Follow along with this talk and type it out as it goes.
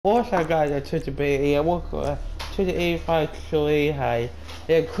Also guys, to the be work to the A5 high.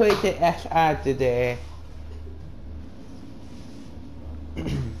 They created SR today. The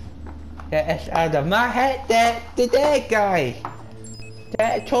SR the my head that today guys.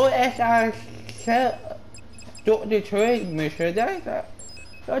 That told SR do the trade mission that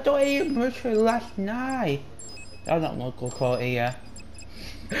I don't even mission last night. I don't know what call it yeah.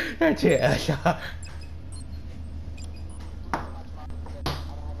 That's it SR.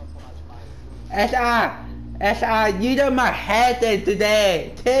 SR, you know my head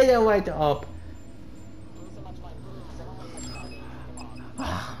today. Tell you what's up.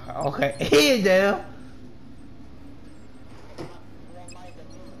 Okay, here you do.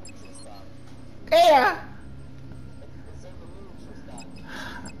 Yeah.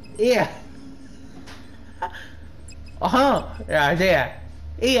 Yeah. Yeah, there.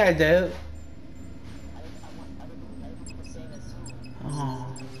 Yeah, I do. Oh.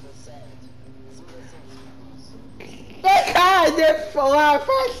 That guy did for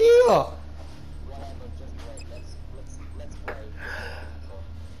fuck you.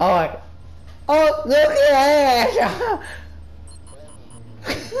 Alright. Oh, look at that!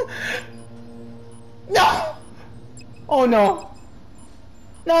 No! Oh no!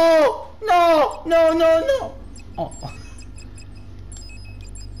 No! No! No! No! No! Oh.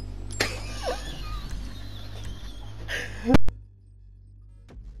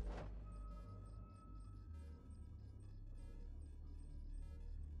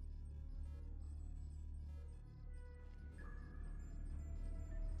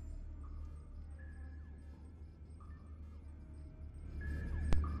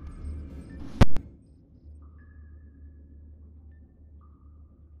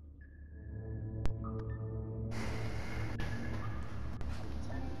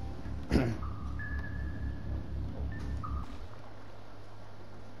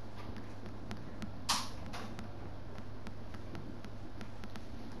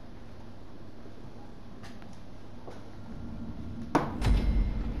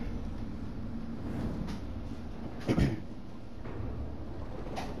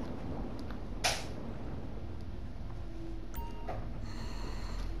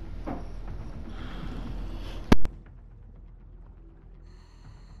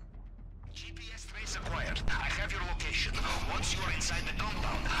 GPS trace acquired. I have your location. Once you are inside the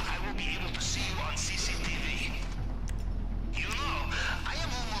compound, I will be able to see you on CCTV. You know, I am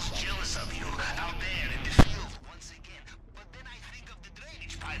almost jealous of you out there in the field once again. But then I think of the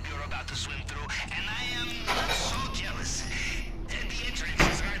drainage pipe you're about to swim through, and I am not so jealous. The entrance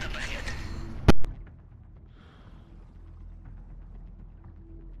is right up ahead.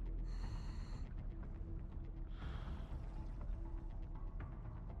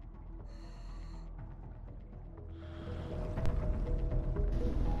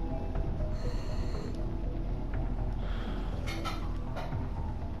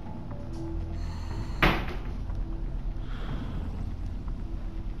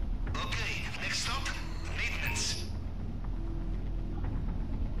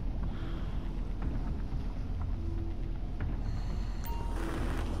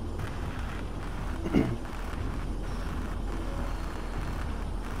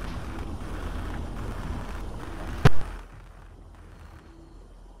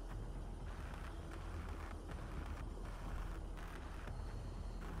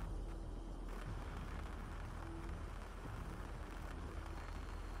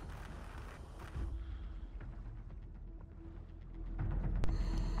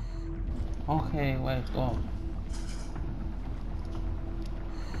 Okay, let's go.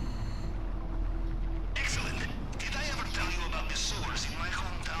 Excellent. Did I ever tell you about the sewers in my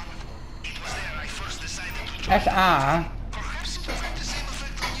hometown? It was there I first decided to join. SR. Perhaps it will have the same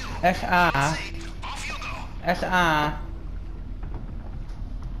effect on you. SR. Say, off you go. SR.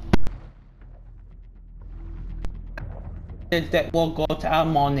 That will go to our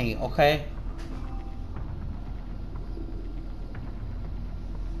money, okay?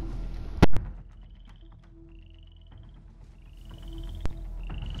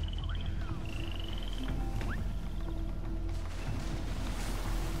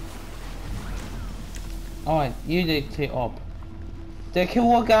 Alright, you need to up. The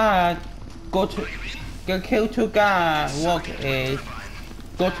kill guy go to the kill two guy work is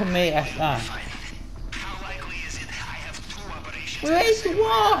go to me SR. How likely is it I have two operations? Where's the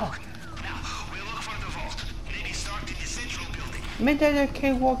wall? Now, we'll look for the vault. Maybe start in the central building. Me the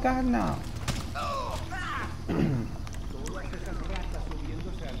kill guy now.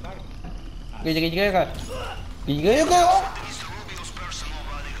 Get Mr. Rubio's personal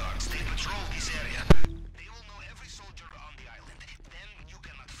bodyguards. They patrol this area. They will know every soldier on the island. Then you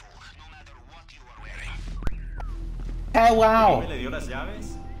cannot wow. ¿Le dio las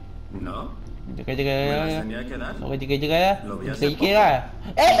llaves? No. ¿Me las tenía que dar? Lo vi hace poco.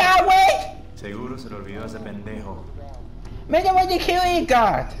 ¡Esa, wait! Seguro se lo olvidó a ese pendejo. Mira what the kill he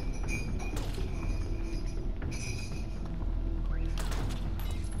got.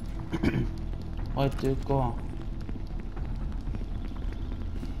 어떡해.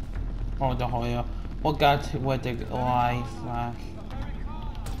 더 허여. What got with the life flash?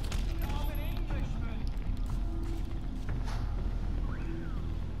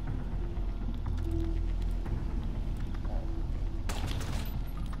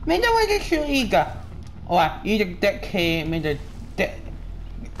 Mira what the kill he got. Alright, you the deck here, made the deck.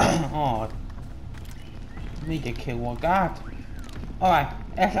 Oh, made the kill what got. Alright,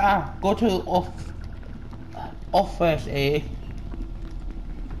 SR, go to office A.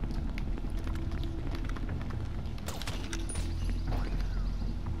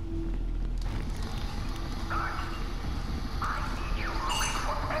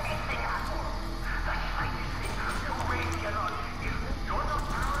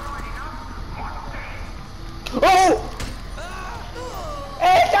 Oh!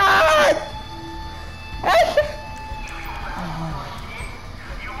 SR!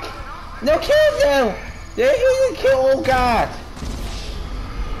 No, kill them! They need to kill old God!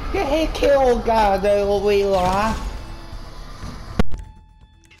 They hate kill old God, they will be lost.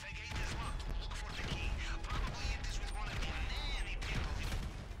 If a gate is locked, look for the key. Probably it is with one of the many people.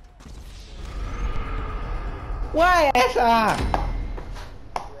 Why SR?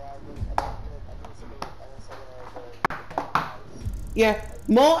 Yeah,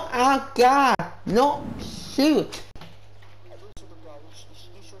 more our God, no shoot.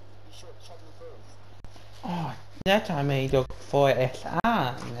 Oh, that time I look for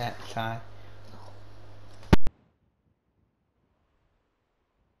SR next time.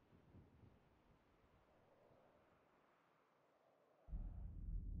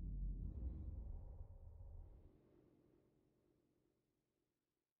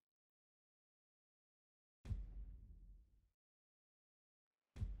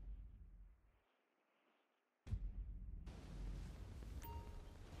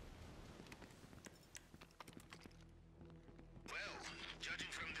 Well, judging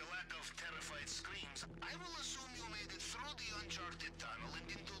from the lack of terrified screams, I will assume you made it through the uncharted tunnel and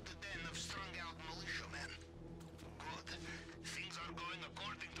into the den of strung-out militiamen. Good. Things are going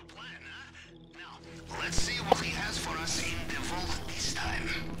according to plan, huh? Now, let's see what he has for us in the vault this time.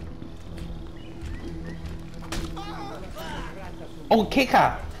 Oh,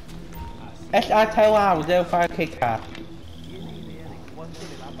 kicker! SR Taiwan, they'll fire kicker.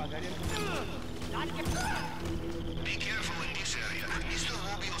 Be careful in this area. Mr.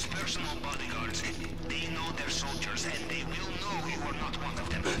 Rubio's personal bodyguards. They know their soldiers and they will know you are not one of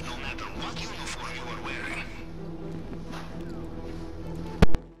them, no matter what uniform you are wearing.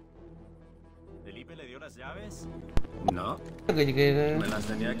 ¿Felipe le dio las llaves? No. ¿Me ¿Me las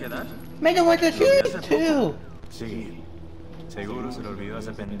tenía que dar? Mega what the Lo vi hace shoot too! Sí. Seguro se lo olvidó a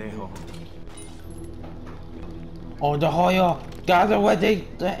ese pendejo. Oh, the Hoyo, gather what they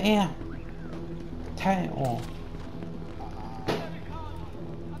air. Oh.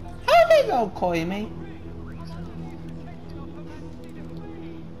 How they go call me?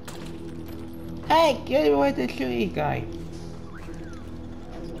 Hey, get away the shooty guy.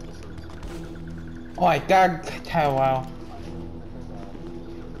 Oh, I got Taiwan.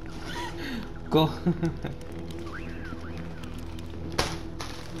 Go.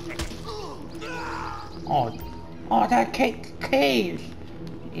 Oh, that cage.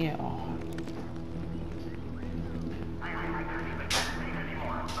 Yeah.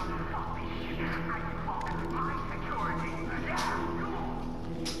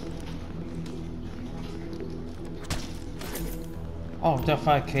 Oh, the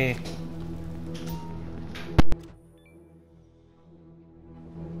fuck cake.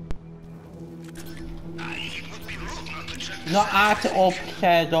 No art of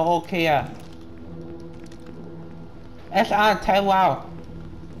shadow, okay. SR Taiwan.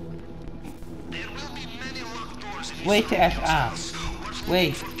 Wait, SR.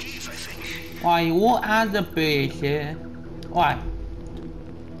 Wait. Why, what are the base? Why?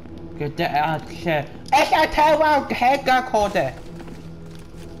 Get the SR Taiwan head got called it.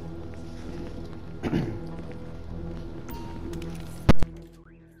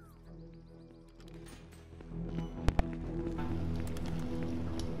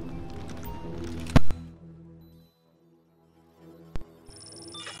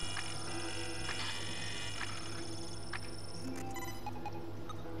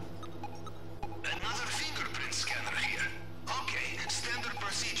 Another fingerprint scanner here. Okay, standard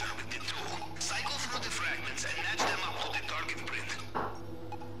procedure with the tool. Cycle through the fragments and match them up to the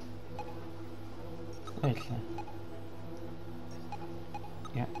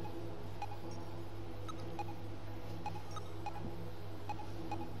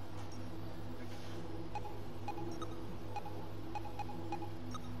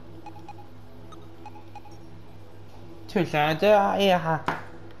to send yeah.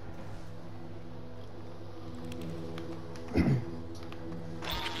 Many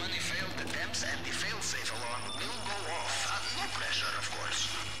failed attempts and the failsafe alarm will go off. No pressure, of course.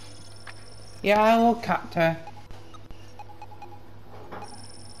 Yeah, I will capture.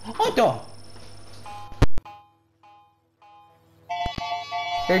 Hold on.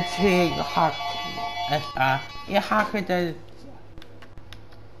 It's a hack. You hack it.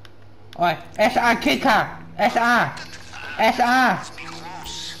 Alright, SR kicker. SR. SR.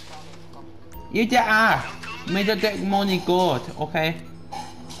 You did R. Made the deck money good, okay?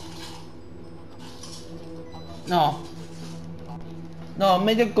 No. No,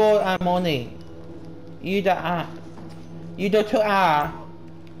 made the gold and money. You the R. You the 2R.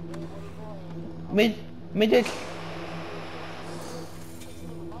 Made it.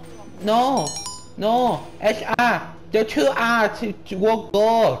 No. No. SR. The 2R to work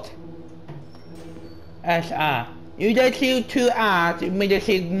gold. SR. You just see 2R to make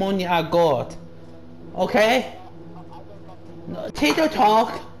the money are gold. Okay? No, take the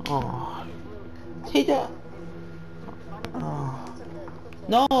talk. Oh. Take the. Oh.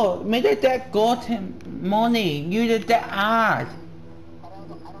 No, make the deck gold money. You the deck art.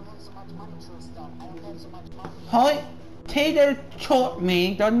 Hi. Take the short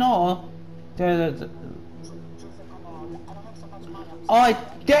me. Don't know. Oh,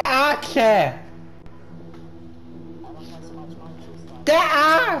 the art sir. The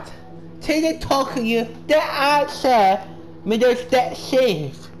art! Take the talk of you, the art sir, me just that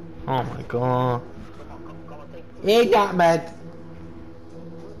safe. Oh my god. Yeah, that mad.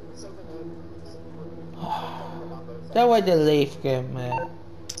 That was the leaf game, man.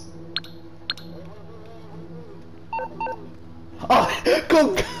 Oh,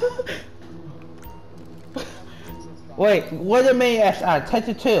 go. Wait, what do you mean SR?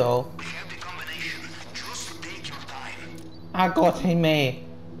 32? I got him, me.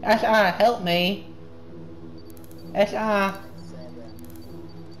 SR, help me. SR.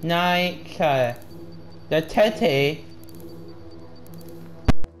 Night, sir. The 30.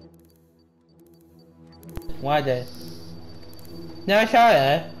 What is? No,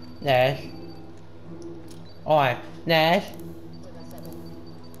 sorry. Yes. Alright, Nash.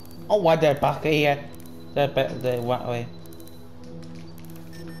 Oh, what the fuck here? The what way?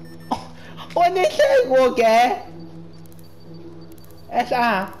 Oh, what did you say, Wargare?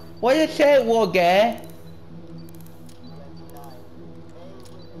 SR, what did you say, Wargare?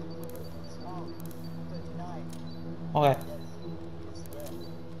 Okay.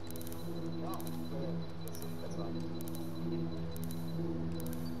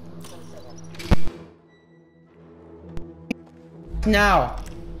 Now,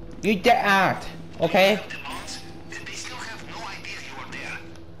 you get out, okay?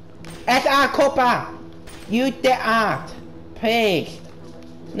 SR Copa, you get out, please.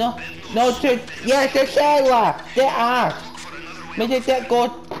 No, yes, the seller, get out. Maybe that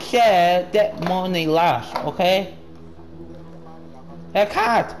go share that money last, okay? I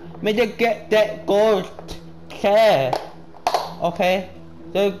can't. Maybe get that gold share, okay?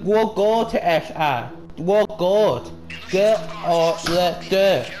 So we'll go to SR. We'll go. Get or let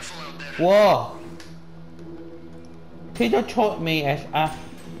go. Whoa. Peter told me SR.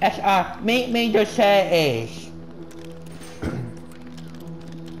 SR, meet me the share is.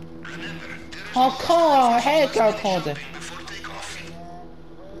 Oh, come on, heck, I told it.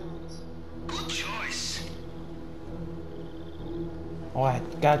 Oh, I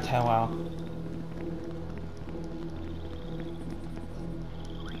gotta tell Al.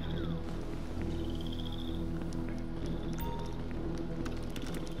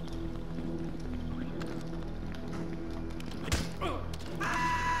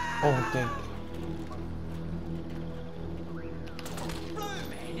 Oh, thank you.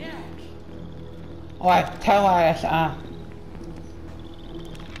 Alright, tell SR.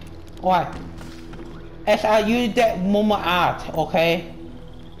 Alright. SR, use that moment art, okay?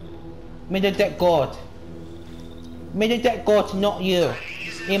 Made that God. Made that God, not you.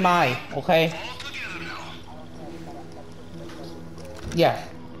 Am I, okay? Yes,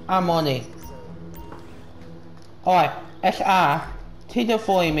 I'm on it. Alright, SR, take it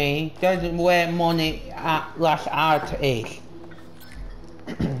for me. That's where money last art is.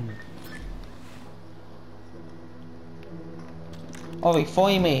 Alright, for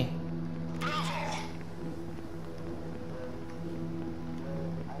me.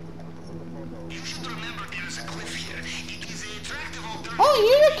 Oh,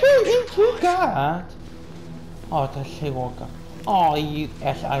 you got. Oh, that's a walker. Oh, you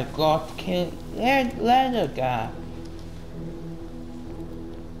as I got killed. Let guy.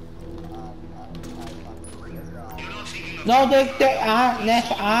 You don't think No, they are.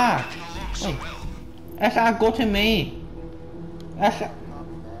 That's R. Wait. SR, go to me. SR.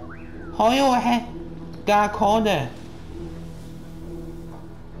 Hold your head. Got corner.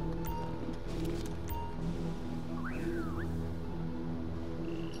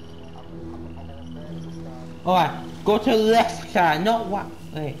 Alright, go to the left side, not what.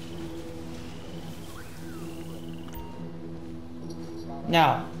 Wait.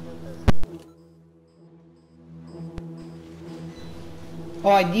 Now.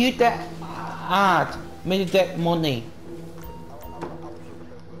 Alright, use that art. Make that money.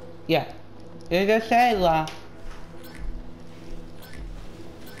 Yeah. It's a sailor.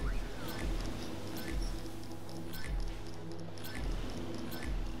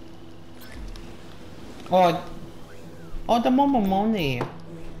 Oh, the more money.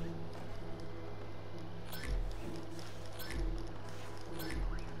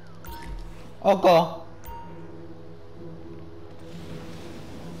 Oh, go.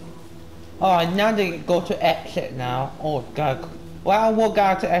 Oh, now they go to exit now. Oh, God. Well, we'll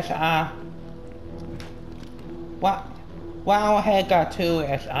go to SR. What? Well, I had got to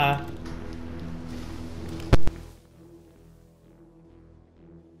SR.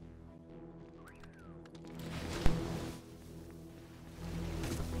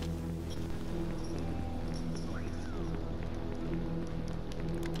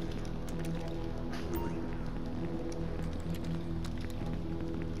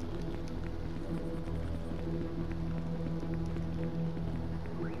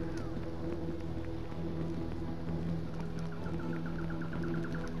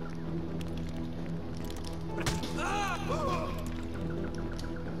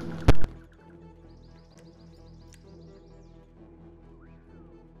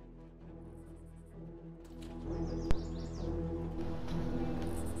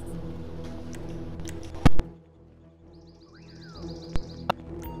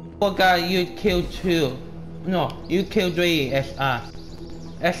 What guy you killed two? No, you killed three SR.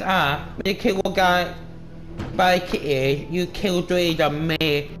 SR, you kill one guy bike is, you kill three the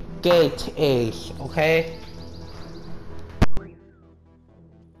main gate is, okay?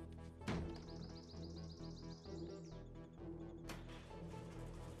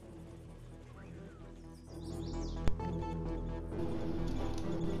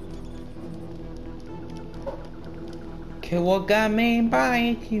 Kill what guy main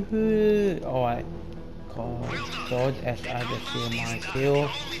bike you. Alright. God SR to kill my kill.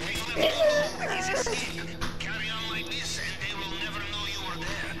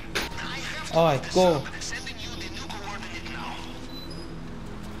 Alright, go.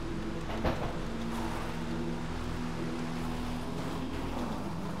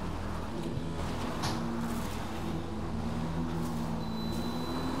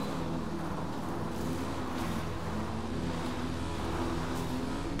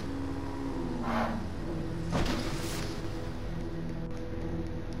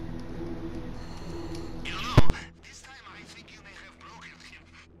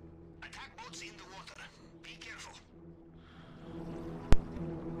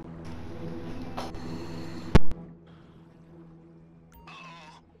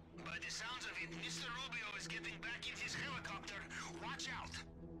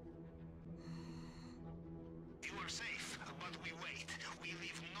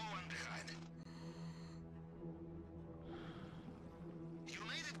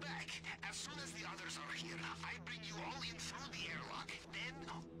 As soon as the others are here, I bring you all in through the airlock, then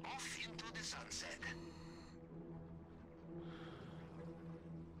off into the sunset.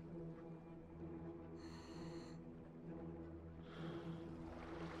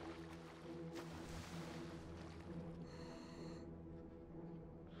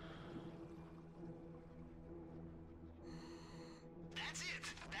 That's it.